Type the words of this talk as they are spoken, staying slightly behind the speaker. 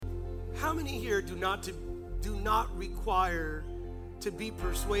How many here do not require to be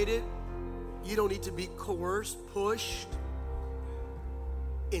persuaded? You don't need to be coerced, pushed,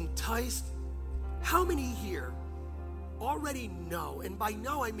 enticed. How many here already know, and by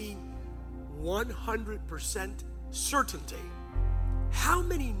know I mean 100% certainty, how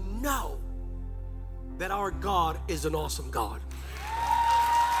many know that our God is an awesome God?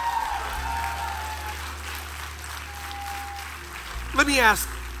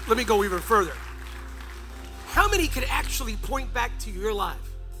 Let me go even further. How many can actually point back to your life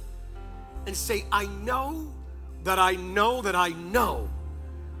and say, I know that I know that I know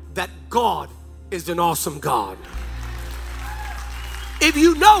that God is an awesome God? If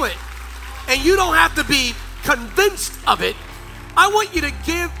you know it and you don't have to be convinced of it, I want you to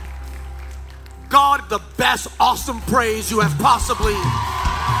give God the best awesome praise you have possibly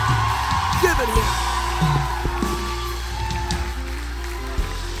given him.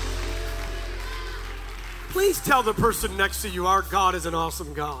 Please tell the person next to you, our God is an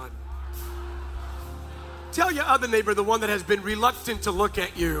awesome God. Tell your other neighbor, the one that has been reluctant to look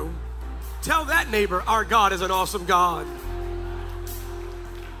at you, tell that neighbor, our God is an awesome God.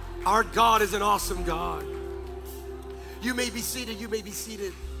 Our God is an awesome God. You may be seated, you may be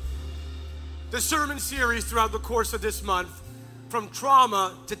seated. The sermon series throughout the course of this month, from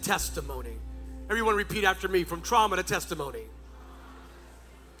trauma to testimony. Everyone repeat after me, from trauma to testimony.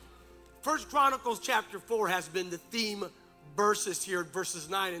 1 Chronicles chapter 4 has been the theme verses here, verses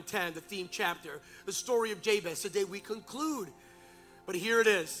 9 and 10, the theme chapter, the story of Jabez. Today we conclude, but here it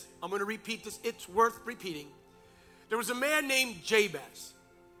is. I'm going to repeat this. It's worth repeating. There was a man named Jabez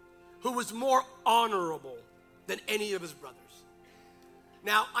who was more honorable than any of his brothers.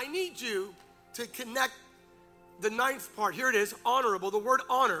 Now, I need you to connect the ninth part. Here it is, honorable, the word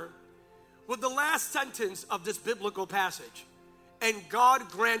honor, with the last sentence of this biblical passage. And God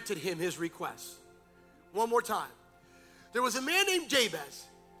granted him his request. One more time. There was a man named Jabez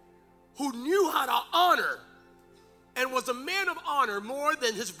who knew how to honor and was a man of honor more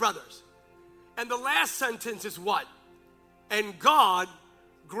than his brothers. And the last sentence is what? And God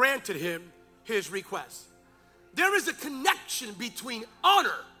granted him his request. There is a connection between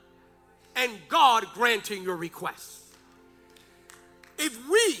honor and God granting your request. If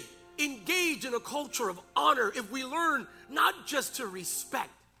we engage in a culture of honor, if we learn not just to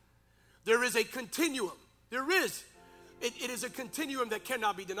respect, there is a continuum. It is a continuum that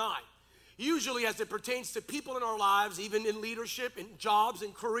cannot be denied. Usually as it pertains to people in our lives, even in leadership, in jobs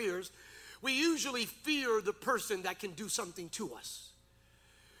and careers, we usually fear the person that can do something to us.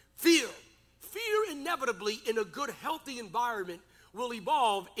 Fear inevitably in a good, healthy environment will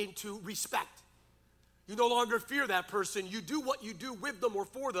evolve into respect. You no longer fear that person. You do what you do with them or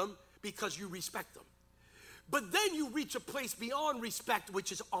for them because you respect them. But then you reach a place beyond respect,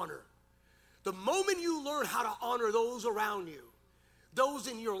 which is honor. The moment you learn how to honor those around you, those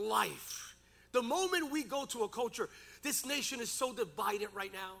in your life, the moment we go to a culture, this nation is so divided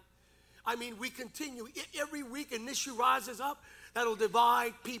right now. I mean, we continue. Every week an issue rises up that'll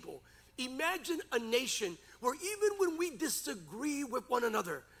divide people. Imagine a nation where even when we disagree with one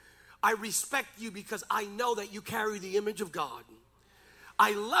another, I respect you because I know that you carry the image of God.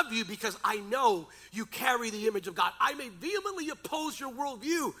 I love you because I know you carry the image of God. I may vehemently oppose your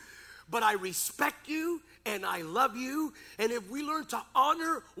worldview, but I respect you and I love you. And if we learn to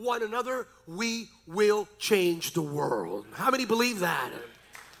honor one another, we will change the world. How many believe that?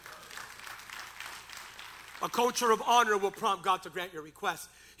 A culture of honor will prompt God to grant your request.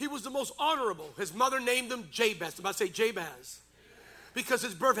 He was the most honorable. His mother named him Jabez. I'm about to say Jabez. Because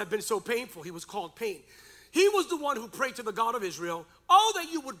his birth had been so painful, he was called pain. He was the one who prayed to the God of Israel, oh, that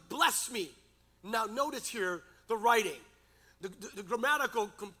you would bless me. Now notice here the writing. The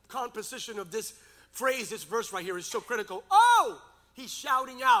grammatical composition of this phrase, this verse right here is so critical. Oh, he's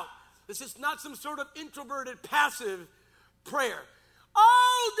shouting out. This is not some sort of introverted, passive prayer.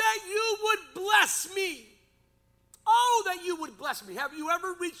 Oh, that you would bless me. Oh, that you would bless me. Have you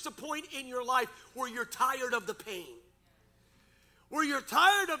ever reached a point in your life where you're tired of the pain? Where you're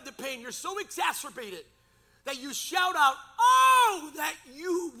tired of the pain, you're so exacerbated that you shout out, oh, that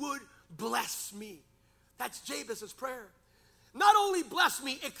you would bless me. That's Jabez's prayer. Not only bless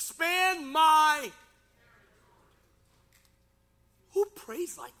me, expand my. Who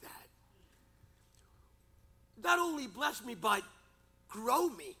prays like that? Not only bless me, but grow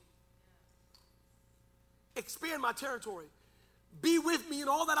me. Expand my territory. Be with me in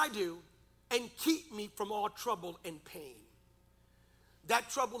all that I do and keep me from all trouble and pain. That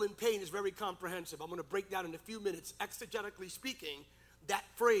trouble and pain is very comprehensive. I'm going to break down in a few minutes, exegetically speaking, that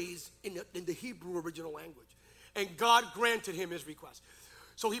phrase in the Hebrew original language. And God granted him his request.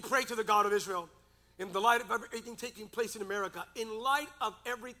 So he prayed to the God of Israel. In the light of everything taking place in America, in light of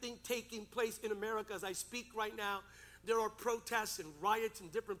everything taking place in America, as I speak right now, there are protests and riots in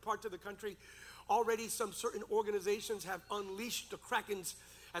different parts of the country. Already some certain organizations have unleashed the Krakens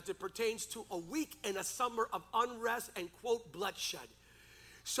as it pertains to a week and a summer of unrest and, quote, bloodshed.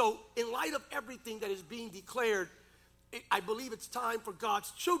 So in light of everything that is being declared, I believe it's time for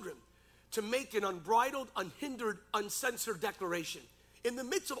God's children to make an unbridled, unhindered, uncensored declaration. In the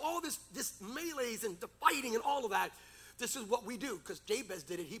midst of all this melees and the fighting and all of that, this is what we do, because Jabez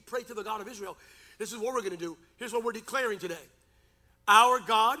did it. He prayed to the God of Israel. This is what we're going to do. Here's what we're declaring today. Our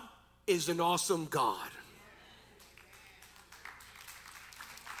God is an awesome God.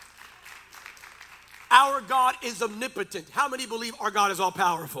 Our God is omnipotent. How many believe our God is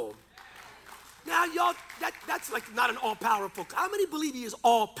all-powerful? Now, y'all, that's like not an all-powerful. How many believe he is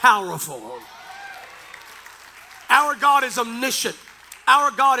all-powerful? Our God is omniscient.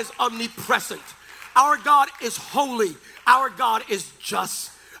 Our God is omnipresent. Our God is holy. Our God is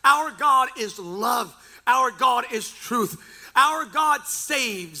just. Our God is love. Our God is truth. Our God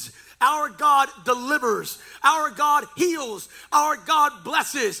saves. Our God delivers. Our God heals. Our God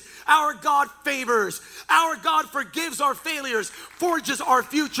blesses. Our God favors. Our God forgives our failures, forges our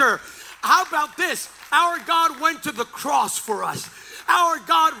future. How about this? Our God went to the cross for us. Our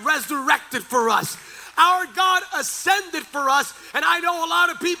God resurrected for us. Our God ascended for us, and I know a lot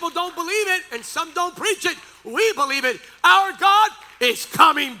of people don't believe it, and some don't preach it. We believe it. Our God is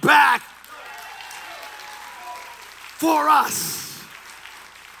coming back for us.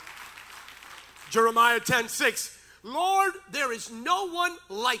 Jeremiah 10:6. Lord, there is no one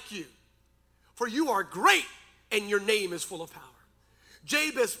like you, for you are great, and your name is full of power.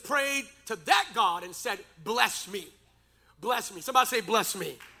 Jabez prayed to that God and said, bless me. Bless me. Somebody say, bless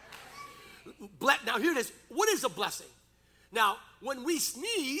me. Now, here it is. What is a blessing? Now, when we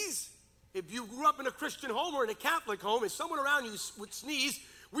sneeze, if you grew up in a Christian home or in a Catholic home, if someone around you would sneeze,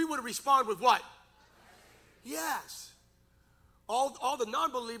 we would respond with what? Yes. All the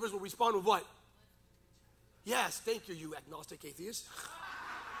non-believers will respond with what? Yes. Thank you, you agnostic atheist.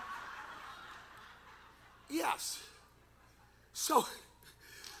 Yes. So,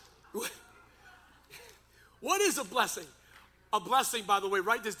 what is a blessing? A blessing, by the way,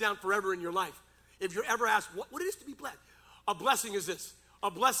 write this down forever in your life. If you're ever asked what it is to be blessed, a blessing is this.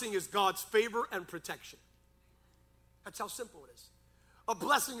 A blessing is God's favor and protection. That's how simple it is. A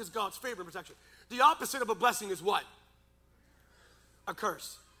blessing is God's favor and protection. The opposite of a blessing is what? A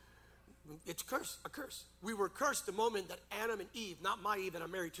curse. It's a curse. We were cursed the moment that Adam and Eve, not my Eve, and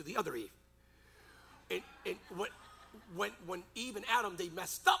I'm married to the other Eve. And when Eve and Adam, they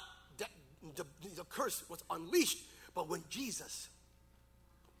messed up, the curse was unleashed. But when Jesus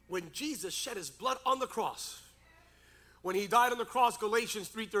shed his blood on the cross, when he died on the cross, Galatians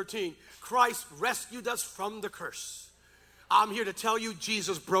 3:13, Christ rescued us from the curse. I'm here to tell you,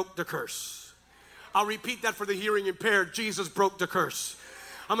 Jesus broke the curse. I'll repeat that for the hearing impaired. Jesus broke the curse.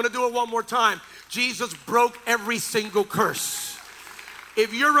 I'm going to do it one more time. Jesus broke every single curse.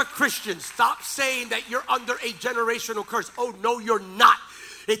 If you're a Christian, stop saying that you're under a generational curse. Oh, no, you're not.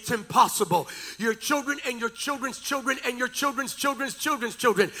 It's impossible. Your children and your children's children and your children's children's children's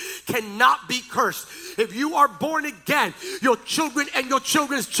children cannot be cursed. If you are born again, your children and your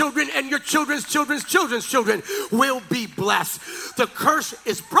children's children and your children's children's children's children will be blessed. The curse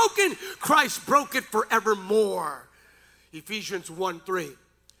is broken. Christ broke it forevermore. Ephesians 1:3.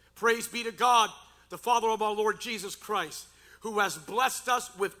 Praise be to God, the Father of our Lord Jesus Christ, who has blessed us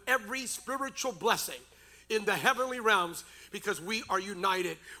with every spiritual blessing in the heavenly realms because we are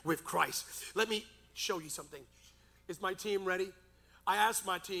united with Christ. Let me show you something. Is my team ready? I asked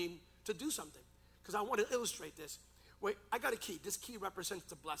my team to do something because I want to illustrate this. Wait, I got a key. This key represents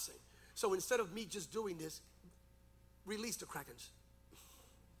the blessing. So instead of me just doing this, release the Krakens.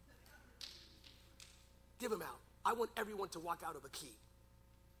 Give them out. I want everyone to walk out of a key.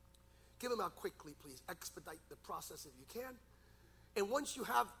 Give them out quickly, please. Expedite the process if you can. And once you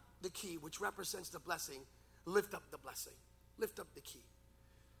have the key, which represents the blessing, lift up the blessing. Lift up the key.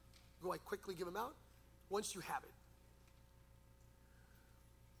 Go ahead, quickly give them out. Once you have it.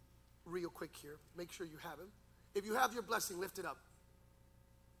 Real quick here. Make sure you have him. If you have your blessing, lift it up.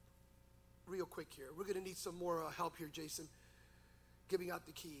 Real quick here. We're going to need some more help here, Jason. Giving out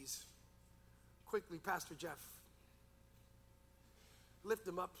the keys. Quickly, Pastor Jeff. Lift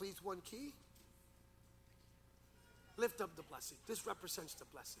them up, please. One key. Lift up the blessing. This represents the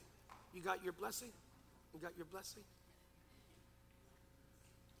blessing. You got your blessing? You got your blessing?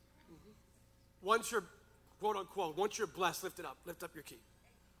 Mm-hmm. Once you're, quote unquote, once you're blessed, lift it up. Lift up your key.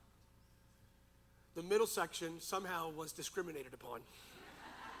 The middle section somehow was discriminated upon.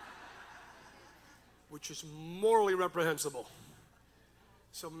 which is morally reprehensible.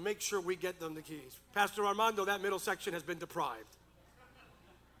 So make sure we get them the keys. Pastor Armando, that middle section has been deprived.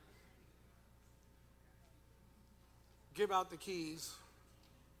 Give out the keys.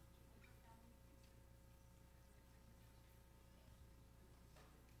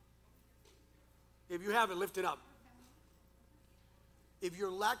 If you have it, lift it up. If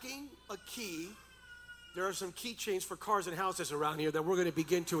you're lacking a key, there are some keychains for cars and houses around here that we're going to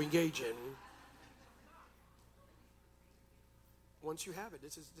begin to engage in. Once you have it,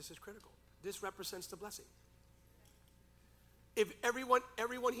 this is critical. This represents the blessing. If everyone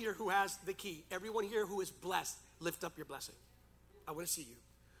here who has the key, everyone here who is blessed, lift up your blessing. I want to see you.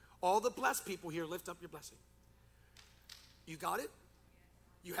 All the blessed people here, lift up your blessing. You got it?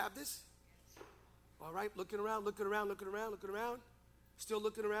 You have this? All right, looking around. Still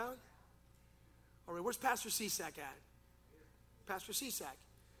looking around? All right, where's Pastor Cisak at? Pastor Cisak.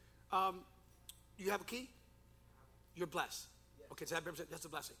 You have a key? You're blessed. Okay, so that's a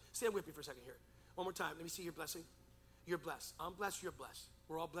blessing. Stand with me for a second here. One more time. Let me see your blessing. You're blessed. I'm blessed. You're blessed.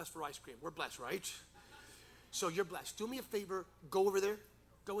 We're all blessed for ice cream. We're blessed, right? So you're blessed. Do me a favor. Go over there.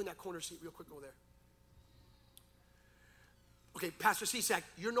 Go in that corner seat real quick over there. Okay, Pastor Cisak,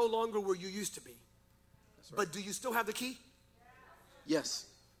 you're no longer where you used to be. That's right. But do you still have the key? Yes.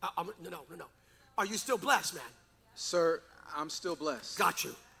 No. Are you still blessed, man? Sir, I'm still blessed. Got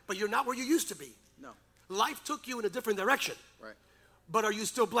you. But you're not where you used to be. No. Life took you in a different direction. Right. But are you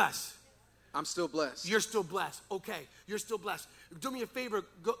still blessed? I'm still blessed. You're still blessed. Okay, you're still blessed. Do me a favor.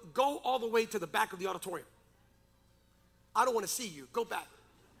 Go all the way to the back of the auditorium. I don't want to see you. Go back.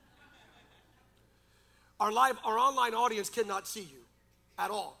 Our online audience cannot see you at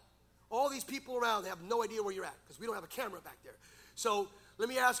all. All these people around, they have no idea where you're at because we don't have a camera back there. So let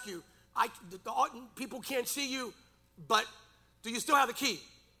me ask you, people can't see you, but do you still have the key?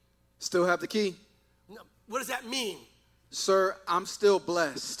 Still have the key. No, what does that mean? Sir, I'm still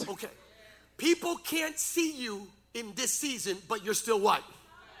blessed. Okay. People can't see you in this season, but you're still what?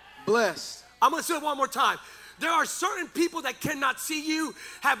 Blessed. I'm going to say it one more time. There are certain people that cannot see you,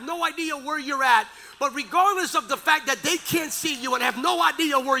 have no idea where you're at, but regardless of the fact that they can't see you and have no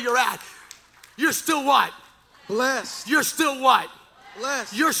idea where you're at, you're still what? Blessed. You're still what?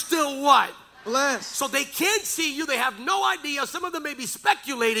 Blessed. You're still what? Blessed. So they can't see you. They have no idea. Some of them may be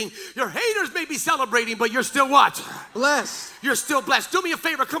speculating. Your haters may be celebrating, but you're still what? Blessed. You're still blessed. Do me a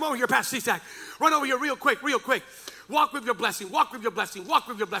favor. Come over here, Pastor Cisak. Run over here real quick. Walk with your blessing. Walk with your blessing. Walk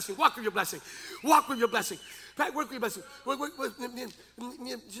with your blessing. Walk with your blessing. Walk with your blessing. Work with your blessing.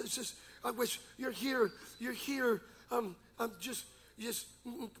 I wish you're here. You're here. Just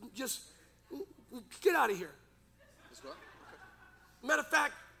get out of here. Matter of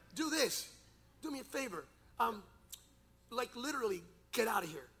fact, do this. Do me a favor. Like literally, get out of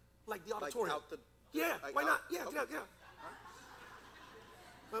here. Like the auditorium. Yeah. Why not? Yeah. Okay.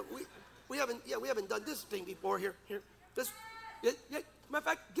 We haven't done this thing before. Here. This. Yeah. Matter of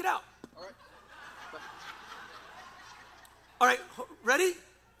fact, get out. All right. Ready?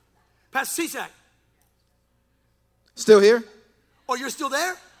 Pastor Cisak. Still here? Oh, you're still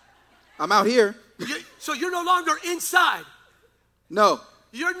there? I'm out here. So you're no longer inside. No.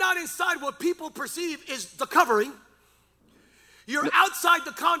 You're not inside what people perceive is the covering. You're outside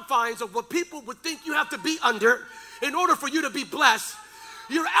the confines of what people would think you have to be under in order for you to be blessed.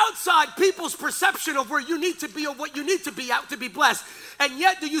 You're outside people's perception of where you need to be or what you need to be out to be blessed. And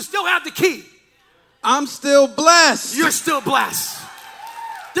yet, do you still have the key? I'm still blessed. You're still blessed.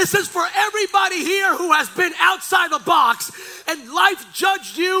 This is for everybody here who has been outside the box and life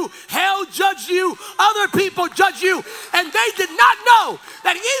judged you, hell judged you, other people judged you, and they did not know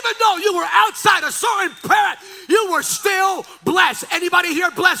that even though you were outside a certain path, you were still blessed. Anybody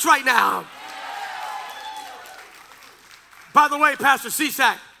here blessed right now? By the way, Pastor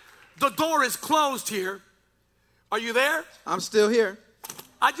Cisak, the door is closed here. Are you there? I'm still here.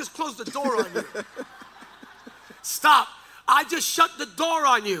 I just closed the door on you. Stop. I just shut the door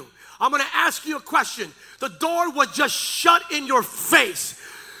on you. I'm going to ask you a question. The door was just shut in your face.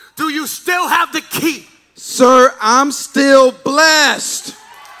 Do you still have the key? Sir, I'm still blessed.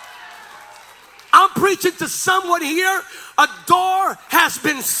 I'm preaching to someone here. A door has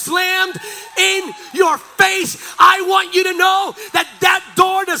been slammed in your face. I want you to know that that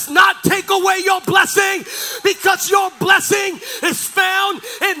door does not take away your blessing, because your blessing is found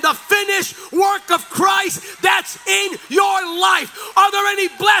in the finished work of Christ that's in your life. Are there any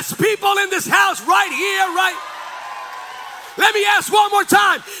blessed people in this house right here, right? Let me ask one more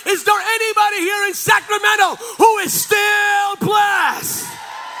time. Is there anybody here in Sacramento who is still blessed?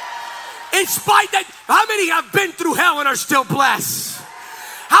 In spite that, how many have been through hell and are still blessed?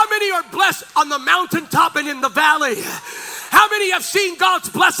 How many many are blessed on the mountaintop and in the valley? How many have seen God's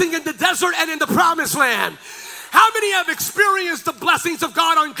blessing in the desert and in the promised land? How many have experienced the blessings of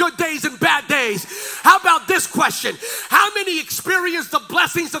God on good days and bad days? How about this question? How many experience the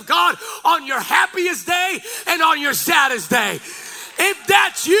blessings of God on your happiest day and on your saddest day? If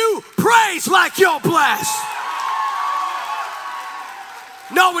that's you, praise like you're blessed.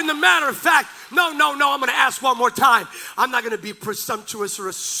 No, in the matter of fact, no, I'm going to ask one more time. I'm not going to be presumptuous or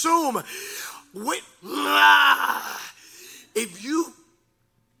assume. If you,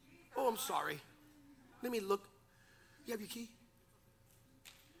 oh, I'm sorry. Let me look. You have your key?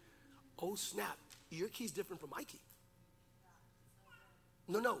 Oh, snap. Your key's different from my key.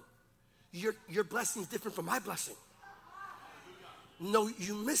 No. Your blessing is different from my blessing. No,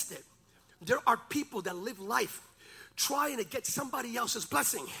 you missed it. There are people that live life trying to get somebody else's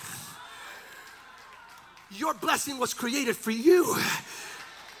blessing. Your blessing was created for you.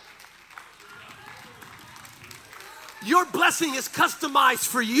 Your blessing is customized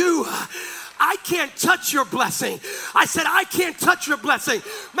for you. I can't touch your blessing. I said, I can't touch your blessing.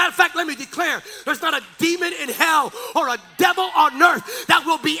 Matter of fact, let me declare, there's not a demon in hell or a devil on earth that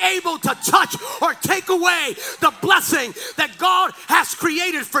will be able to touch or take away the blessing that God has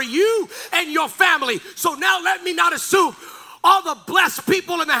created for you and your family. So now let me not assume all the blessed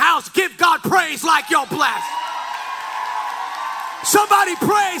people in the house give God praise like you're blessed. Somebody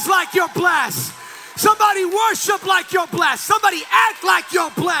praise like you're blessed. Somebody worship like you're blessed. Somebody act like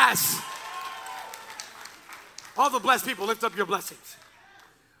you're blessed. All the blessed people, lift up your blessings.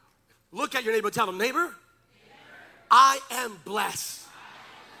 Look at your neighbor, tell them, neighbor, I am blessed.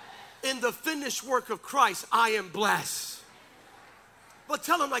 In the finished work of Christ, I am blessed. But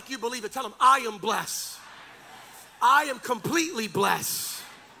tell them like you believe it. Tell them, I am blessed. I am completely blessed.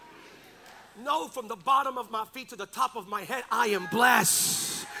 No, from the bottom of my feet to the top of my head, I am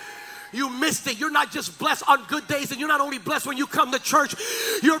blessed. You missed it. You're not just blessed on good days, and you're not only blessed when you come to church.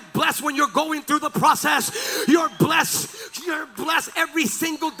 You're blessed when you're going through the process. You're blessed every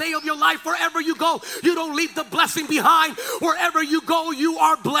single day of your life. Wherever you go, you don't leave the blessing behind. Wherever you go, you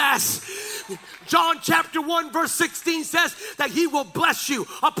are blessed. John chapter 1 verse 16 says that he will bless you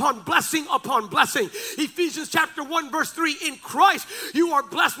upon blessing upon blessing. Ephesians chapter 1 verse 3, in Christ you are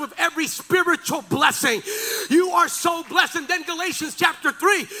blessed with every spiritual blessing. You are so blessed. And then Galatians chapter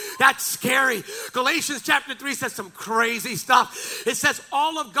 3, that's scary. Galatians chapter 3 says some crazy stuff. It says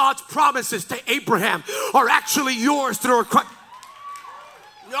all of God's promises to Abraham are actually yours through Christ.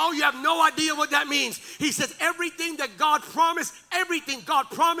 No, you have no idea what that means. He says everything that God promised, everything God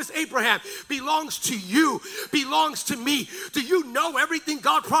promised Abraham belongs to you, belongs to me. Do you know everything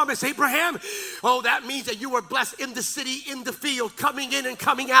God promised Abraham? Oh, that means that you are blessed in the city, in the field, coming in and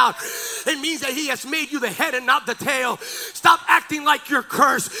coming out. It means that he has made you the head and not the tail. Stop acting like you're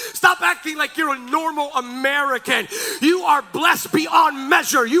cursed. Stop acting like you're a normal American. You are blessed beyond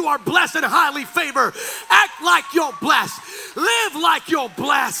measure. You are blessed and highly favored. Act like you're blessed. Live like you're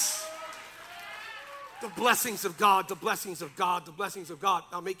blessed. The blessings of God, the blessings of God, the blessings of God.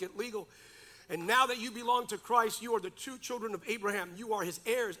 I'll make it legal. And now that you belong to Christ, you are the true children of Abraham. You are his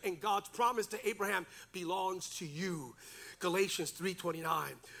heirs, and God's promise to Abraham belongs to you. Galatians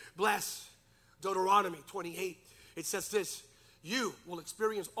 3:29. Bless. Deuteronomy 28. It says this, you will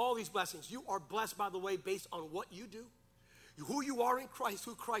experience all these blessings. You are blessed, by the way, based on what you do, who you are in Christ,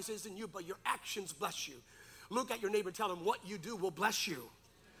 who Christ is in you, but your actions bless you. Look at your neighbor and tell them what you do will bless you.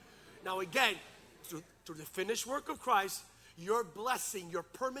 Now again, through the finished work of Christ, your blessing, your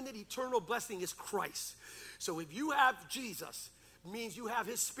permanent eternal blessing is Christ. So if you have Jesus, it means you have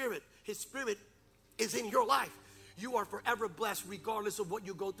his spirit. His spirit is in your life. You are forever blessed regardless of what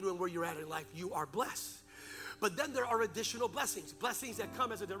you go through and where you're at in life. You are blessed. But then there are additional blessings. Blessings that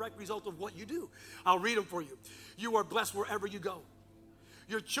come as a direct result of what you do. I'll read them for you. You are blessed wherever you go.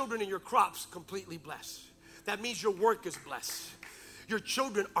 Your children and your crops completely blessed. That means your work is blessed. Your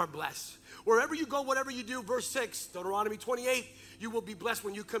children are blessed. Wherever you go, whatever you do, verse 6, Deuteronomy 28, you will be blessed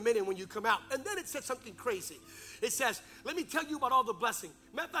when you come in and when you come out. And then it says something crazy. It says, let me tell you about all the blessing.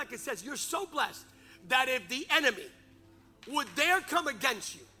 Matter of fact, it says, you're so blessed that if the enemy would dare come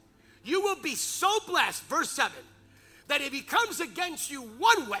against you, you will be so blessed, verse 7, that if he comes against you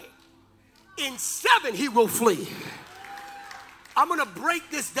one way, in 7 he will flee. I'm going to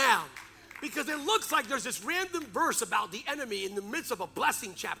break this down. Because it looks like there's this random verse about the enemy in the midst of a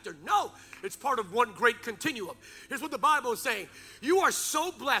blessing chapter. No, it's part of one great continuum. Here's what the Bible is saying. You are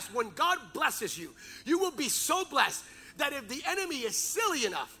so blessed. When God blesses you, you will be so blessed that if the enemy is silly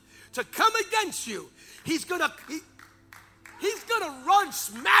enough to come against you, he's gonna run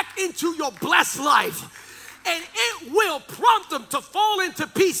smack into your blessed life. and it will prompt them to fall into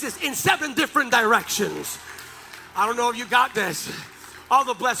pieces in 7 different directions. I don't know if you got this. All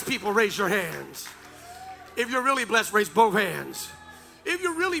the blessed people, raise your hands. If you're really blessed, raise both hands. If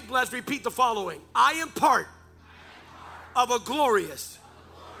you're really blessed, repeat the following. I am part of a glorious,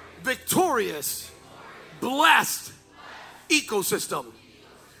 victorious, blessed ecosystem.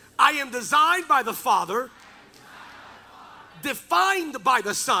 I am designed by the Father, defined by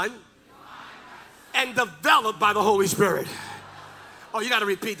the Son, and developed by the Holy Spirit. Oh, you got to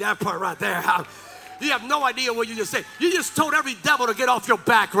repeat that part right there. You have no idea what you just said. You just told every devil to get off your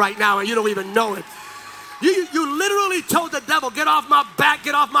back right now, and you don't even know it. You literally told the devil, get off my back,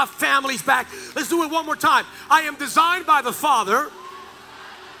 get off my family's back. Let's do it one more time. I am designed by the Father,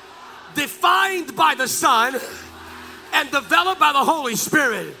 defined by the Son, and developed by the Holy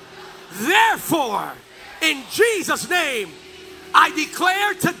Spirit. Therefore, in Jesus' name, I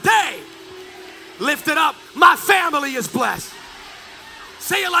declare today, lift it up, my family is blessed.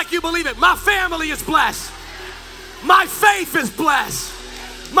 Say it like you believe it. My family is blessed. My faith is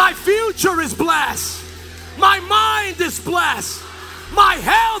blessed. My future is blessed. My mind is blessed. My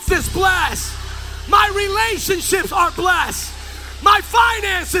health is blessed. My relationships are blessed. My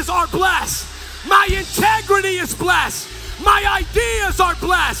finances are blessed. My integrity is blessed. My ideas are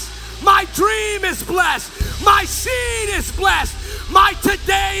blessed. My dream is blessed. My seed is blessed. My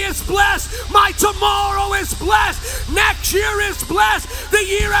today is blessed. My tomorrow is blessed. Next year is blessed. The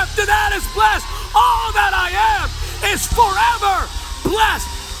year after that is blessed. All that I am is forever blessed.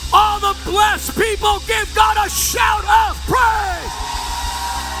 All the blessed people, give God a shout of praise.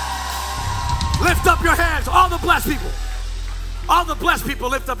 Lift up your hands, all the blessed people. All the blessed people,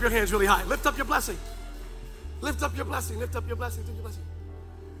 lift up your hands really high. Lift up your blessing. Lift up your blessing. Lift up your blessing. Lift up your blessing.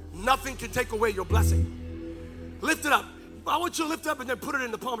 Nothing can take away your blessing. Lift it up. I want you to lift it up and then put it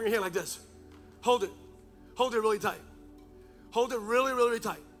in the palm of your hand like this. Hold it. Hold it really tight. Hold it really, really, really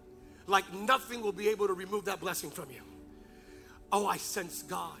tight. Like nothing will be able to remove that blessing from you. Oh, I sense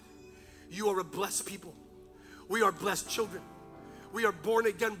God. You are a blessed people. We are blessed children. We are born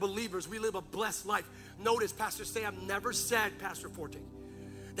again believers. We live a blessed life. Notice, Pastor Sam never said, Pastor Forte,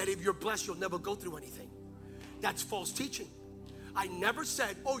 that if you're blessed, you'll never go through anything. That's false teaching. I never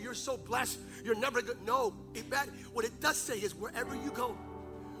said, oh, you're so blessed, you're never good. No, what it does say is wherever you go,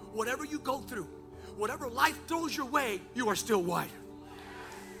 whatever you go through, whatever life throws your way, you are still wide.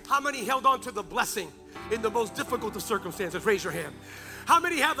 How many held on to the blessing in the most difficult of circumstances? Raise your hand. How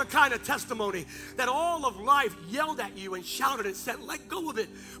many have the kind of testimony that all of life yelled at you and shouted and said, let go of it,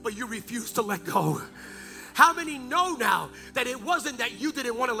 but you refused to let go? How many know now that it wasn't that you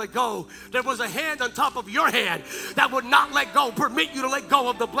didn't want to let go? There was a hand on top of your hand that would not let go, permit you to let go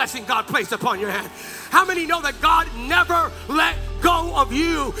of the blessing God placed upon your hand. How many know that God never let go of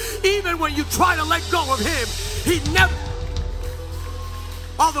you? Even when you try to let go of him, he never.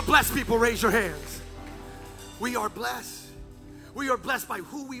 All the blessed people, raise your hands. We are blessed. We are blessed by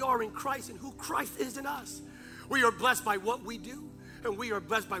who we are in Christ and who Christ is in us. We are blessed by what we do, and we are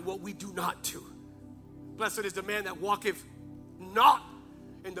blessed by what we do not do. Blessed is the man that walketh not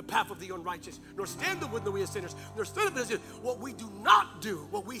in the path of the unrighteous, nor standeth with the way of sinners, nor standeth with the what we do not do,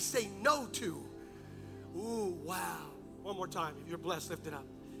 what we say no to. Ooh, wow. One more time. If you're blessed, lift it up.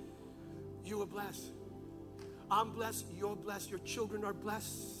 You are blessed. I'm blessed. You're blessed. Your children are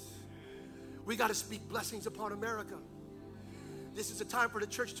blessed. We got to speak blessings upon America. This is a time for the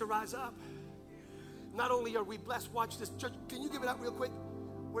church to rise up. Not only are we blessed, watch this. Church, can you give it out real quick?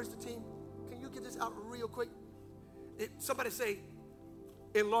 Where's the team? Can you get this out real quick? Somebody say,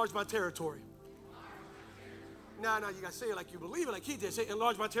 enlarge my territory. No, you got to say it like you believe it, like he did. Say,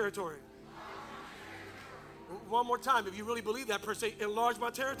 enlarge my territory. One more time. If you really believe that, per se, enlarge my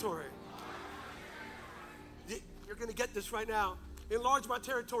territory. You're going to get this right now. Enlarge my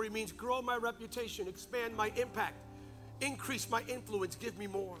territory means grow my reputation, expand my impact, increase my influence, give me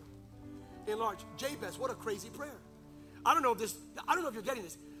more. Enlarge. Jabez, what a crazy prayer. I don't know if you're getting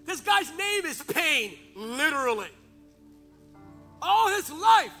this. This guy's name is pain, literally. All his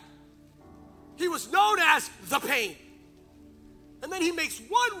life, he was known as the pain. And then he makes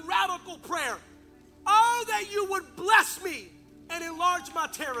one radical prayer. Oh, that you would bless me and enlarge my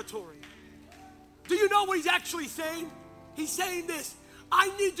territory. Do you know what he's actually saying? He's saying this.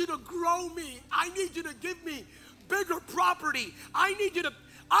 I need you to grow me. I need you to give me bigger property. I need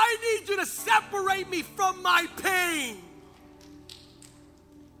you to separate me from my pain.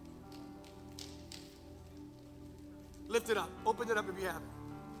 Lift it up. Open it up if you have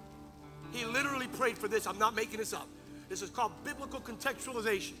it. He literally prayed for this. I'm not making this up. This is called biblical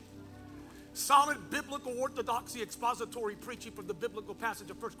contextualization. Solid biblical orthodoxy expository preaching from the biblical passage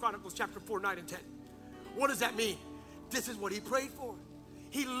of 1 Chronicles chapter 4, 9, and 10. What does that mean? This is what he prayed for.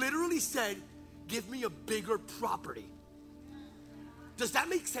 He literally said, give me a bigger property. Does that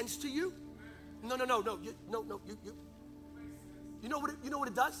make sense to you? No. You know what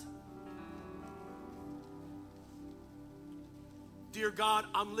it does? Dear God,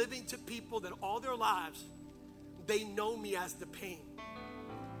 I'm living to people that all their lives, they know me as the pain.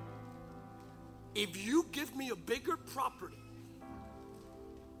 If you give me a bigger property,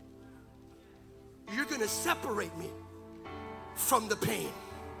 you're going to separate me from the pain.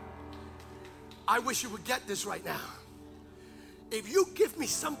 I wish you would get this right now. If you give me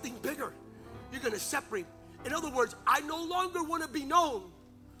something bigger, you're going to separate. In other words, I no longer want to be known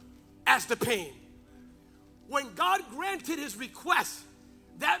as the pain. When God granted his request,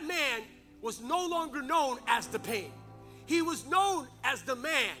 that man was no longer known as the pain. He was known as the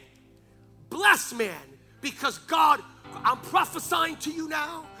man, blessed man, because God, I'm prophesying to you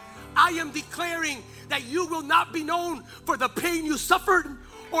now. I am declaring that you will not be known for the pain you suffered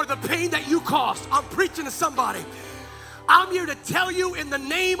or the pain that you caused. I'm preaching to somebody. I'm here to tell you in the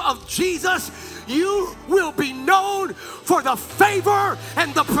name of Jesus, you will be known for the favor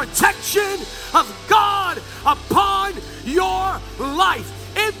and the protection of God upon your life.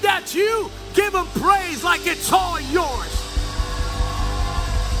 If that's you, give him praise like it's all yours.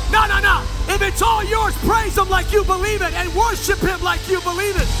 No. If it's all yours, praise him like you believe it and worship him like you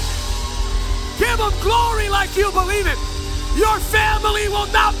believe it. Give him glory like you believe it. Your family will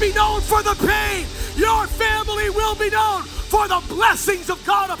not be known for the pain. Your family will be known for the blessings of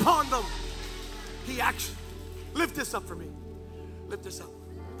God upon them. He actually, lift this up for me. Lift this up.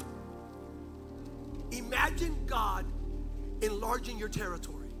 Imagine God enlarging your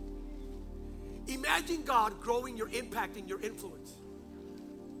territory. Imagine God growing your impact and your influence.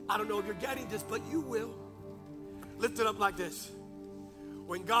 I don't know if you're getting this, but you will. Lift it up like this.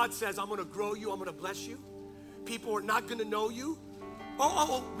 When God says, I'm going to grow you, I'm going to bless you, people are not going to know you.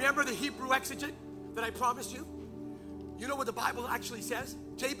 Remember the Hebrew exegete that I promised you? You know what the Bible actually says?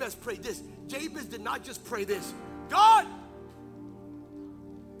 Jabez prayed this. Jabez did not just pray this. God,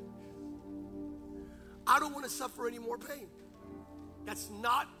 I don't want to suffer any more pain. That's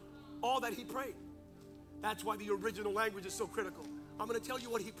not all that he prayed. That's why the original language is so critical. I'm going to tell you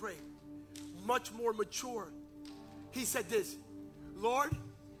what he prayed. Much more mature. He said this, Lord,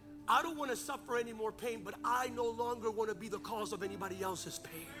 I don't want to suffer any more pain, but I no longer want to be the cause of anybody else's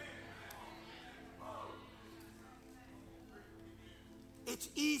pain. It's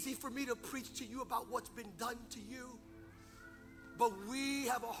easy for me to preach to you about what's been done to you, but we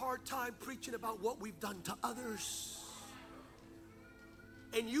have a hard time preaching about what we've done to others.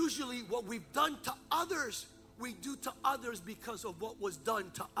 And usually what we've done to others, we do to others because of what was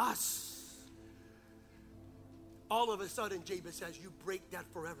done to us. All of a sudden, Jabez says, you break that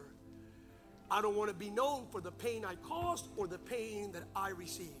forever. I don't want to be known for the pain I caused or the pain that I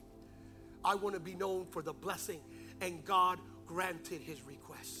received. I want to be known for the blessing. And God granted his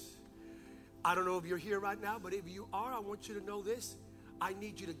request. I don't know if you're here right now, but if you are, I want you to know this. I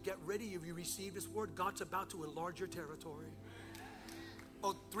need you to get ready. If you receive this word, God's about to enlarge your territory.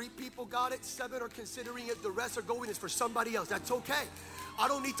 Oh, 3 people got it, 7 are considering it, the rest are going, it's for somebody else. That's okay. I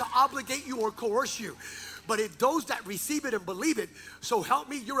don't need to obligate you or coerce you. But if those that receive it and believe it, so help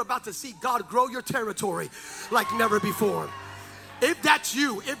me, you're about to see God grow your territory like never before. If that's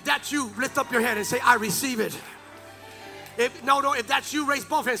you, lift up your hand and say, I receive it. If that's you, raise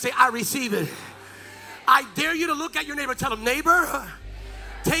both hands and say, I receive it. I dare you to look at your neighbor, tell him, neighbor,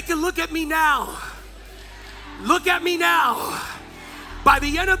 take a look at me now. Look at me now. By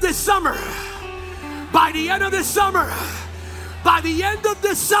the end of this summer,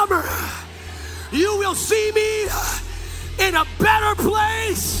 you will see me in a better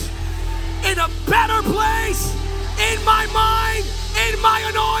place, in my mind, in my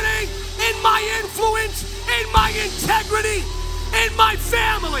anointing, in my influence, in my integrity, in my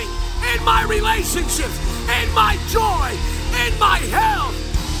family, in my relationships, in my joy, in my health.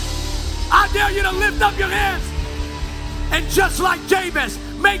 I dare you to lift up your hands. And just like Jabez,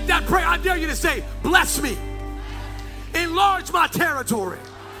 make that prayer. I dare you to say, bless me. Enlarge my territory.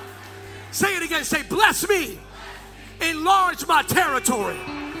 Say it again. Say, bless me. Enlarge my territory.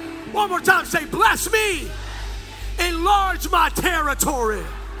 One more time. Say, bless me. Enlarge my territory.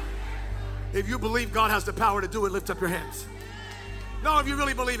 If you believe God has the power to do it, lift up your hands. No, if you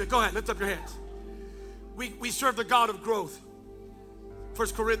really believe it, go ahead. Lift up your hands. We serve the God of growth. 1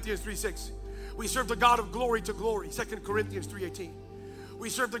 Corinthians 3:6. We serve the God of glory to glory, 2 Corinthians 3:18. We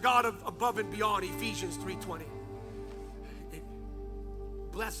serve the God of above and beyond, Ephesians 3:20.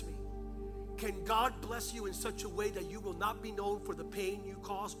 Bless me. Can God bless you in such a way that you will not be known for the pain you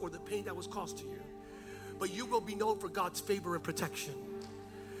caused or the pain that was caused to you? but you will be known for God's favor and protection.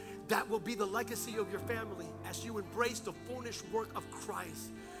 That will be the legacy of your family as you embrace the finished work of Christ.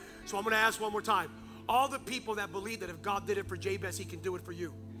 So I'm going to ask one more time. All the people that believe that if God did it for Jabez, he can do it for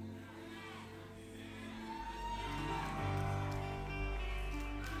you.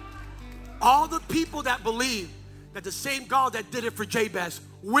 All the people that believe that the same God that did it for Jabez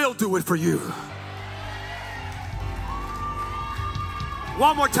will do it for you.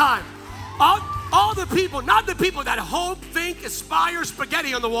 One more time. All the people, not the people that hope, think, aspire,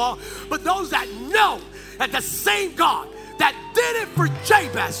 spaghetti on the wall, but those that know that the same God that did it for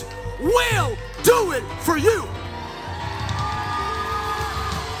Jabez will do it for you.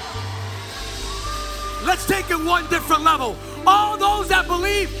 Let's take it one different level. All those that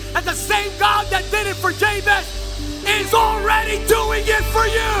believe that the same God that did it for Jabez is already doing it for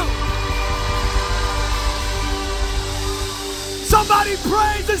you. Somebody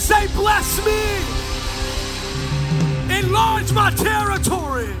praise and say, bless me. Enlarge my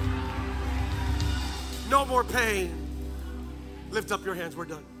territory. No more pain. Lift up your hands, we're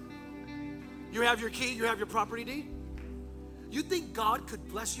done. You have your key, you have your property deed. You think God could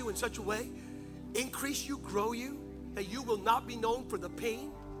bless you in such a way, increase you, grow you, that you will not be known for the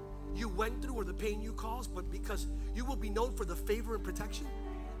pain you went through or the pain you caused, but because you will be known for the favor and protection?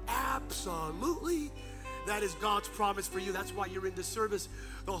 Absolutely. That is God's promise for you. That's why you're in this service.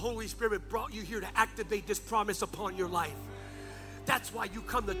 The Holy Spirit brought you here to activate this promise upon your life. That's why you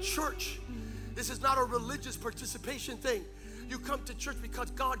come to church. This is not a religious participation thing. You come to church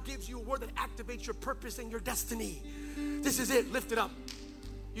because God gives you a word that activates your purpose and your destiny. This is it. Lift it up.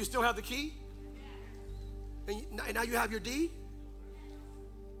 You still have the key? And now you have your deed?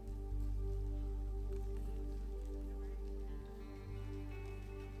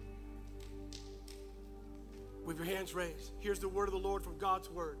 With your hands raised, here's the word of the Lord from God's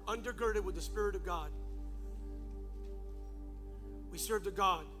word. Undergirded with the Spirit of God. We serve the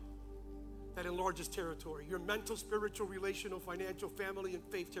God that enlarges territory. Your mental, spiritual, relational, financial, family, and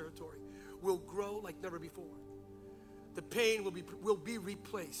faith territory will grow like never before. The pain will be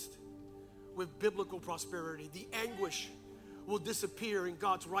replaced with biblical prosperity. The anguish will disappear in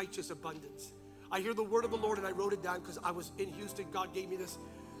God's righteous abundance. I hear the word of the Lord, and I wrote it down because I was in Houston. God gave me this,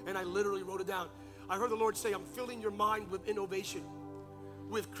 and I literally wrote it down. I heard the Lord say, I'm filling your mind with innovation,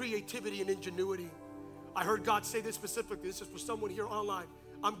 with creativity and ingenuity. I heard God say this specifically. This is for someone here online.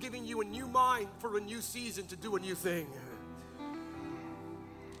 I'm giving you a new mind for a new season to do a new thing.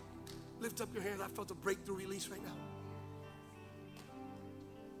 Lift up your hands. I felt a breakthrough release right now.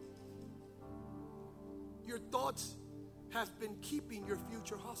 Your thoughts have been keeping your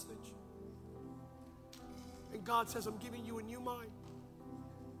future hostage. And God says, I'm giving you a new mind.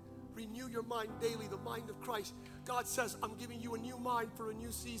 Renew your mind daily, the mind of Christ. God says, I'm giving you a new mind for a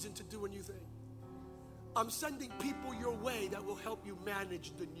new season to do a new thing. I'm sending people your way that will help you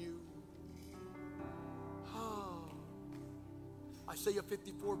manage the new. Isaiah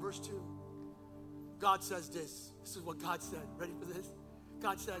 54 verse 2. God says this. This is what God said. Ready for this?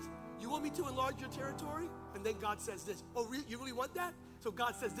 God says, you want me to enlarge your territory? And then God says this. Oh, really? You really want that? So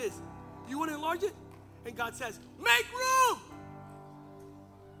God says this. You want to enlarge it? And God says, make room.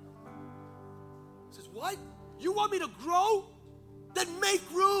 He says, what? You want me to grow? Then make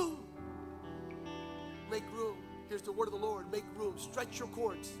room. Make room. Here's the word of the Lord. Make room. Stretch your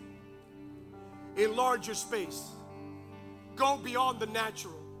cords. Enlarge your space. Go beyond the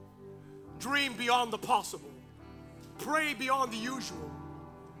natural. Dream beyond the possible. Pray beyond the usual.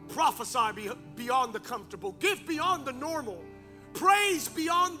 Prophesy beyond the comfortable. Give beyond the normal. Praise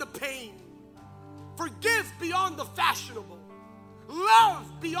beyond the pain. Forgive beyond the fashionable.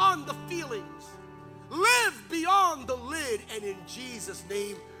 Love beyond the feelings. Live beyond the lid. And in Jesus'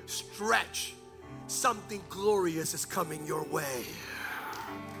 name, stretch. Something glorious is coming your way.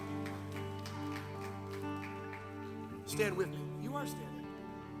 Stand with me. You are standing.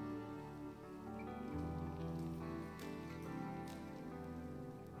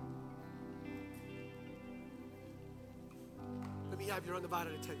 Let me have your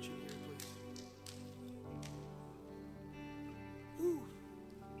undivided attention here, please. Ooh.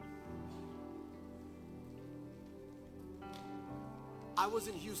 I was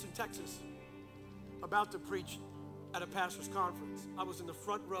in Houston, Texas, about to preach at a pastor's conference. I was in the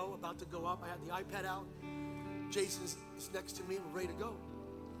front row, about to go up. I had the iPad out. Jason is next to me. We're ready to go.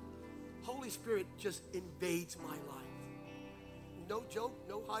 Holy Spirit just invades my life. No joke,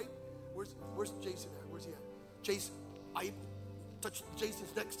 no hype. Where's Jason at? Where's he at? Jason, I touch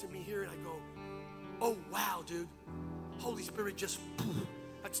Jason's next to me here, and I go, oh, wow, dude. Holy Spirit just poof.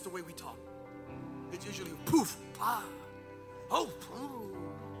 That's the way we talk. It's usually poof, ah, oh, poof.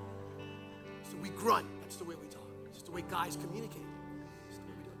 It's the we grunt. That's the way we talk. It's just the way guys communicate. It's the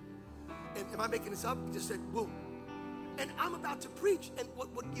way we do it. And am I making this up? He just said, boom. And I'm about to preach, and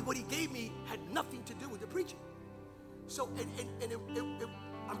what he gave me had nothing to do with the preaching. So,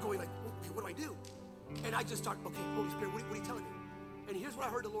 I'm going like, okay, what do I do? And I just start, okay, Holy Spirit, what are you telling me? And here's what I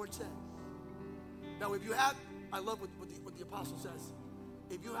heard the Lord say. Now, if you have, I love what the apostle says.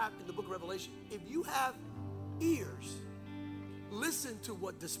 If you have, in the book of Revelation, if you have ears, listen to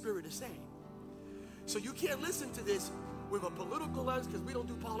what the Spirit is saying. So you can't listen to this with a political lens, because we don't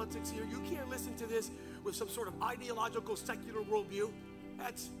do politics here. You can't listen to this with some sort of ideological, secular worldview.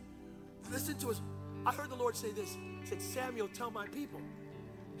 Listen to us. I heard the Lord say this. He said, Samuel, tell my people,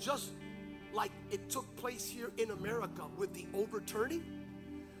 just like it took place here in America with the overturning,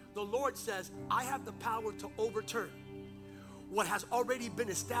 the Lord says, I have the power to overturn what has already been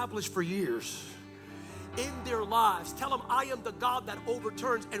established for years in their lives. Tell them I am the God that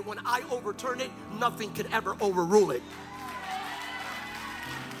overturns, and when I overturn it, nothing can ever overrule it.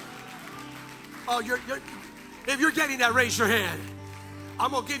 Oh, if you're getting that, raise your hand.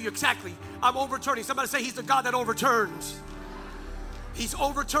 I'm going to give you exactly. I'm overturning. Somebody say he's the God that overturns. He's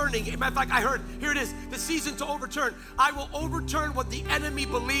overturning. As a matter of fact, I heard, here it is, the season to overturn. I will overturn what the enemy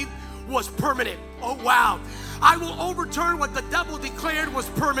believed was permanent. Oh, wow. I will overturn what the devil declared was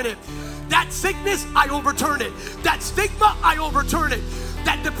permanent. That sickness, I overturn it. That stigma, I overturn it.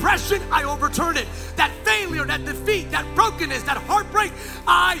 That depression, I overturn it. That failure, that defeat, that brokenness, that heartbreak,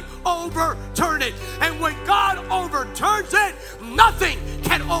 I overturn it. And when God overturns it, nothing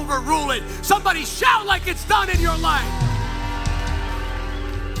can overrule it. Somebody shout like it's done in your life.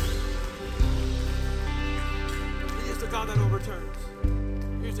 He is the God that overturns.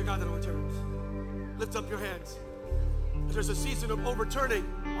 He's the God that overturns. Lift up your hands. There's a season of overturning.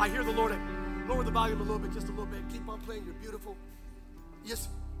 I hear the Lord. Lower the volume a little bit, just a little bit. Keep on playing. You're beautiful. Yes,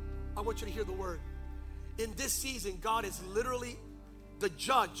 I want you to hear the word. In this season, God is literally the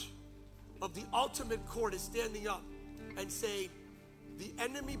judge of the ultimate court is standing up and saying, the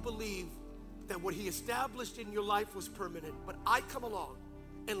enemy believed that what he established in your life was permanent, but I come along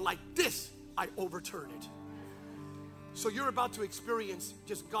and like this, I overturn it. So you're about to experience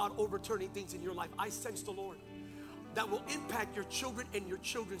just God overturning things in your life. I sense the Lord that will impact your children and your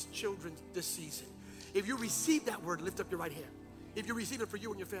children's children this season. If you receive that word, lift up your right hand. If you receive it for you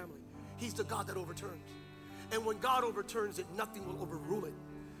and your family, he's the God that overturns. And when God overturns it, nothing will overrule it.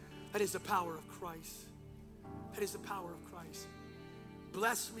 That is the power of Christ. That is the power of Christ.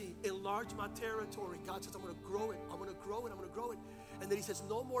 Bless me, enlarge my territory. God says, I'm going to grow it. I'm going to grow it. I'm going to grow it. And then he says,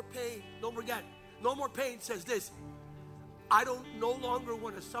 no more pain. Don't forget, no more pain says this. I don't no longer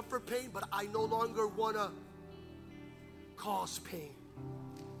want to suffer pain, but I no longer want to cause pain.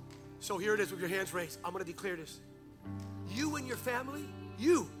 So here it is with your hands raised. I'm going to declare this. You and your family,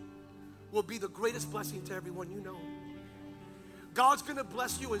 you will be the greatest blessing to everyone you know. God's going to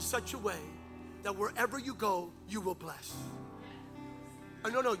bless you in such a way that wherever you go, you will bless.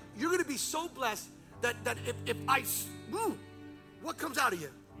 No, you're going to be so blessed that if I, what comes out of you?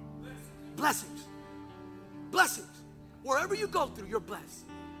 Blessings. Blessings. Wherever you go through, you're blessed.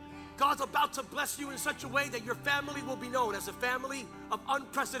 God's about to bless you in such a way that your family will be known as a family of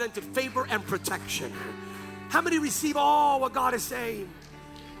unprecedented favor and protection. How many receive all what God is saying?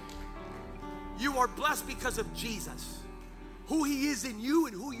 You are blessed because of Jesus, who he is in you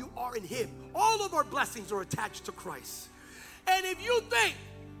and who you are in him. All of our blessings are attached to Christ. And if you think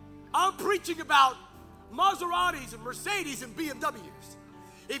I'm preaching about Maseratis and Mercedes and BMWs,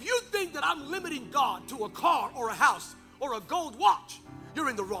 if you think that I'm limiting God to a car or a house or a gold watch, you're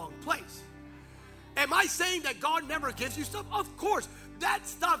in the wrong place. Am I saying that God never gives you stuff? Of course. That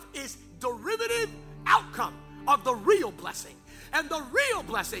stuff is derivative outcome of the real blessing. And the real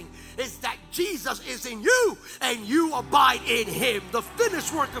blessing is that Jesus is in you and you abide in him, the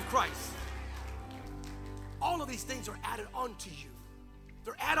finished work of Christ. All of these things are added on to you.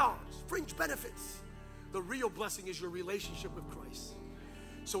 They're add-ons, fringe benefits. The real blessing is your relationship with Christ.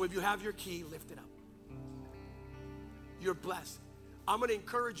 So if you have your key, lift it up. You're blessed. I'm going to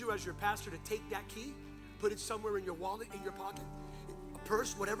encourage you as your pastor to take that key, put it somewhere in your wallet, in your pocket, a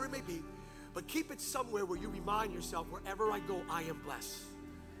purse, whatever it may be, but keep it somewhere where you remind yourself, wherever I go, I am blessed.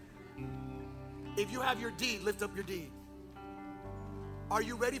 If you have your deed, lift up your deed. Are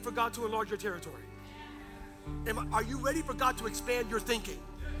you ready for God to enlarge your territory? Are you ready for God to expand your thinking?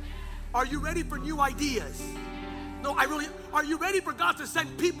 Are you ready for new ideas? No, are you ready for God to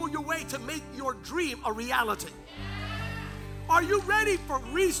send people your way to make your dream a reality? Are you ready for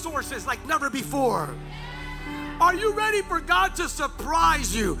resources like never before? Are you ready for God to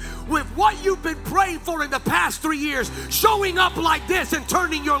surprise you with what you've been praying for in the past 3 years, showing up like this and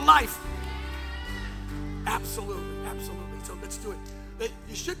turning your life? Absolutely, absolutely. So let's do it.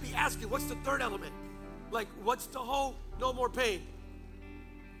 You should be asking, what's the third element? Like, what's the whole no more pain?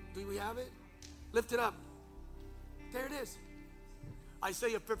 Do we have it? Lift it up. There it is.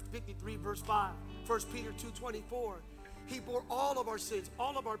 Isaiah 53 verse 5. 1 Peter 2:24. He bore all of our sins,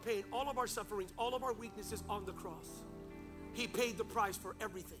 all of our pain, all of our sufferings, all of our weaknesses on the cross. He paid the price for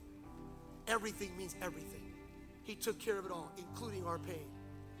everything. Everything means everything. He took care of it all, including our pain.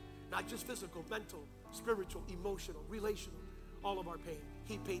 Not just physical, mental, spiritual, emotional, relational, all of our pain.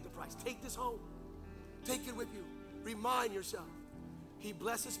 He paid the price. Take this home. Take it with you. Remind yourself. He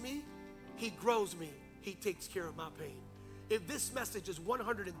blesses me. He grows me. He takes care of my pain. If this message is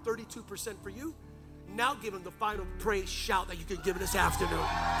 132% for you, now give him the final praise shout that you can give this afternoon.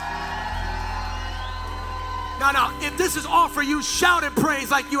 Now, if this is all for you, shout and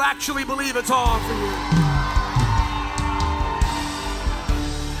praise like you actually believe it's all for you.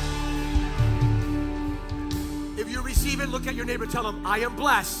 If you receive it, look at your neighbor, tell him, I am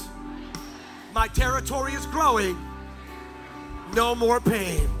blessed. My territory is growing. No more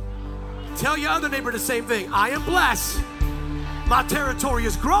pain. Tell your other neighbor the same thing. I am blessed. My territory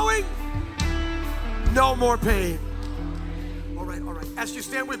is growing. No more pain. All right, all right. As you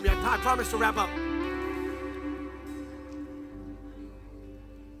stand with me, I promise to wrap up.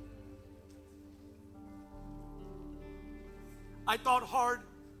 I thought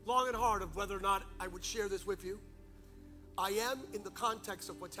long and hard of whether or not I would share this with you. I am in the context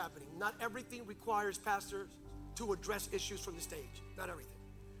of what's happening. Not everything requires pastors to address issues from the stage. Not everything.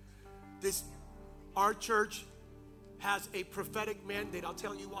 Our church has a prophetic mandate. I'll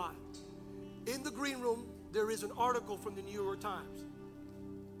tell you why. In the green room, there is an article from the New York Times.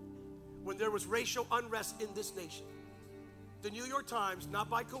 When there was racial unrest in this nation, the New York Times, not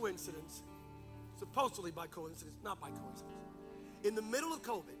by coincidence, supposedly by coincidence, not by coincidence, in the middle of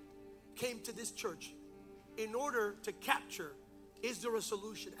COVID, came to this church in order to capture, is there a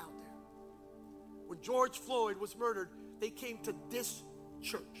solution out there? When George Floyd was murdered, they came to this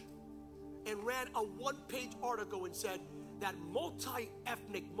church and ran a one-page article and said that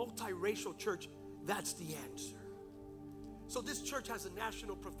multi-ethnic, multiracial church, that's the answer. So this church has a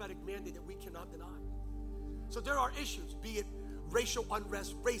national prophetic mandate that we cannot deny. So there are issues, be it racial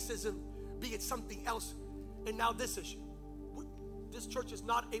unrest, racism, be it something else, and now this issue. This church is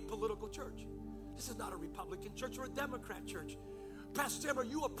not a political church. This is not a Republican church or a Democrat church. Pastor Sam, are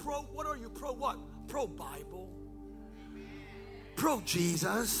you a pro? What are you? Pro what? Pro Bible. Pro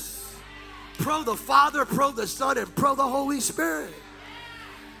Jesus. Pro the Father, pro the Son, and pro the Holy Spirit.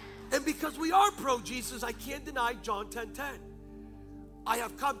 And because we are pro Jesus, I can't deny John 10:10. I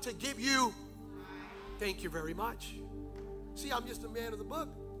have come to give you. Thank you very much. See, I'm just a man of the book.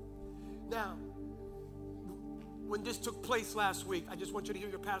 Now, when this took place last week, I just want you to hear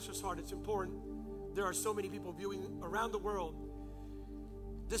your pastor's heart. It's important. There are so many people viewing around the world.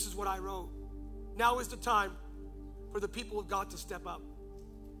 This is what I wrote. Now is the time for the people of God to step up,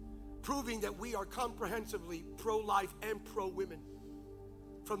 proving that we are comprehensively pro-life and pro-women,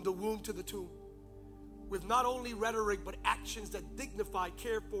 from the womb to the tomb, with not only rhetoric but actions that dignify,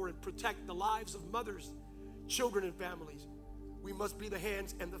 care for, and protect the lives of mothers, children, and families. We must be the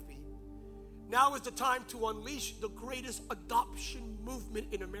hands and the feet. Now is the time to unleash the greatest adoption movement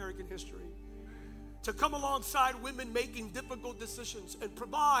in American history, to come alongside women making difficult decisions and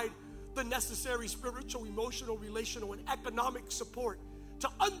provide the necessary spiritual, emotional, relational, and economic support to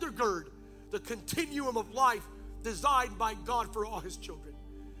undergird the continuum of life designed by God for all his children.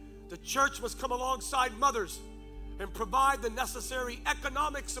 The church must come alongside mothers and provide the necessary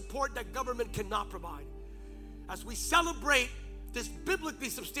economic support that government cannot provide. As we celebrate this biblically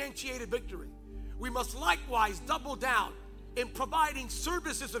substantiated victory, we must likewise double down in providing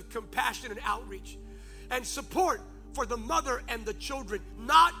services of compassion and outreach and support for the mother and the children,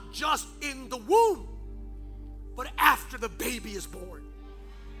 not just in the womb, but after the baby is born.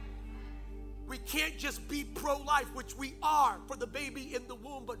 We can't just be pro-life, which we are for the baby in the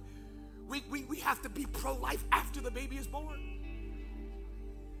womb, but we have to be pro-life after the baby is born.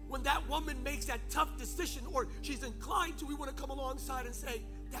 When that woman makes that tough decision, or she's inclined to, we want to come alongside and say,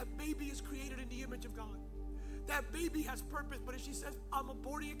 that baby is created in the image of God. That baby has purpose, but if she says, I'm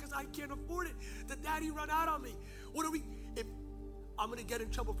aborting it because I can't afford it, the daddy run out on me. I'm going to get in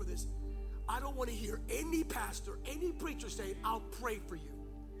trouble for this. I don't want to hear any pastor, any preacher say, I'll pray for you.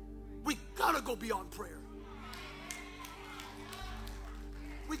 We got to go beyond prayer.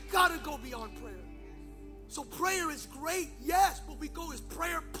 We got to go beyond prayer. So prayer is great, yes, but we go as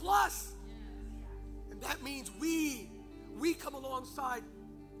prayer plus. And that means we come alongside.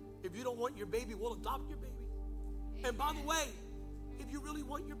 If you don't want your baby, we'll adopt your baby. And by the way, if you really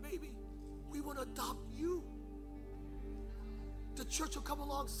want your baby, We want to adopt you. The church will come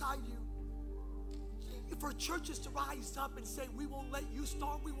alongside you. For churches to rise up and say, we won't let you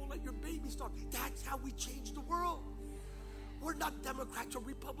starve, we won't let your baby starve. That's how we change the world. We're not Democrats or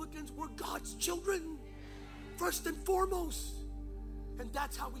Republicans, we're God's children, first and foremost. And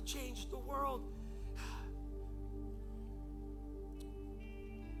that's how we change the world.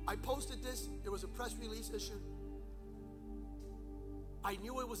 I posted this, there was a press release issued. I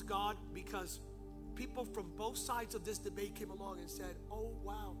knew it was God because people from both sides of this debate came along and said, oh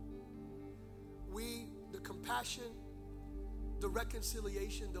wow, the compassion, the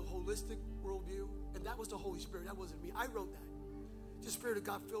reconciliation, the holistic worldview, and that was the Holy Spirit, that wasn't me. I wrote that. The Spirit of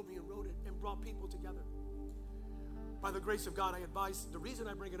God filled me and wrote it and brought people together. By the grace of God, I advised, the reason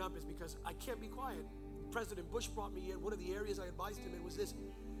I bring it up is because I can't be quiet. President Bush brought me in. One of the areas I advised him in was this.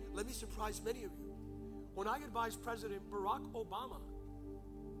 Let me surprise many of you. When I advised President Barack Obama,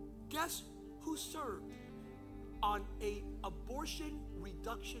 guess who served on an abortion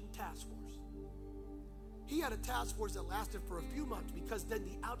reduction task force? He had a task force that lasted for a few months because then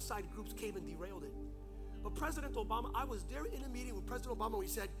the outside groups came and derailed it. But President Obama, I was there in a meeting with President Obama when he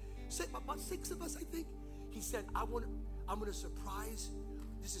said, about 6 of us, I think, he said, I'm going to surprise,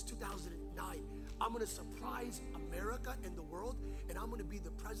 this is 2009, I'm going to surprise America and the world, and I'm going to be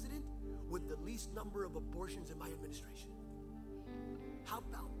the president with the least number of abortions in my administration. How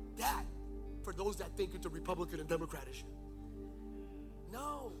about that for those that think it's a Republican and Democrat issue?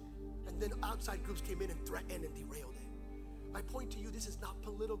 No. And then outside groups came in and threatened and derailed it. My point to you, this is not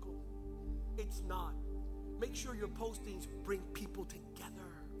political. It's not. Make sure your postings bring people together.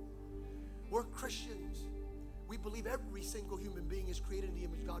 We're Christians. We believe every single human being is created in the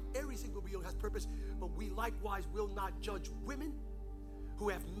image of God. Every single being has purpose. But we likewise will not judge women who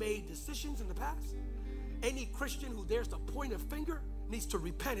have made decisions in the past. Any Christian who dares to point a finger needs to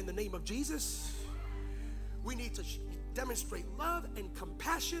repent in the name of Jesus. We need to demonstrate love and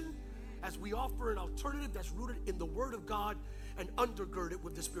compassion as we offer an alternative that's rooted in the Word of God and undergird it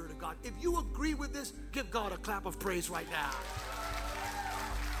with the Spirit of God. If you agree with this, give God a clap of praise right now.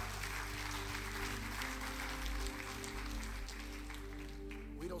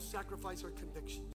 We don't sacrifice our convictions.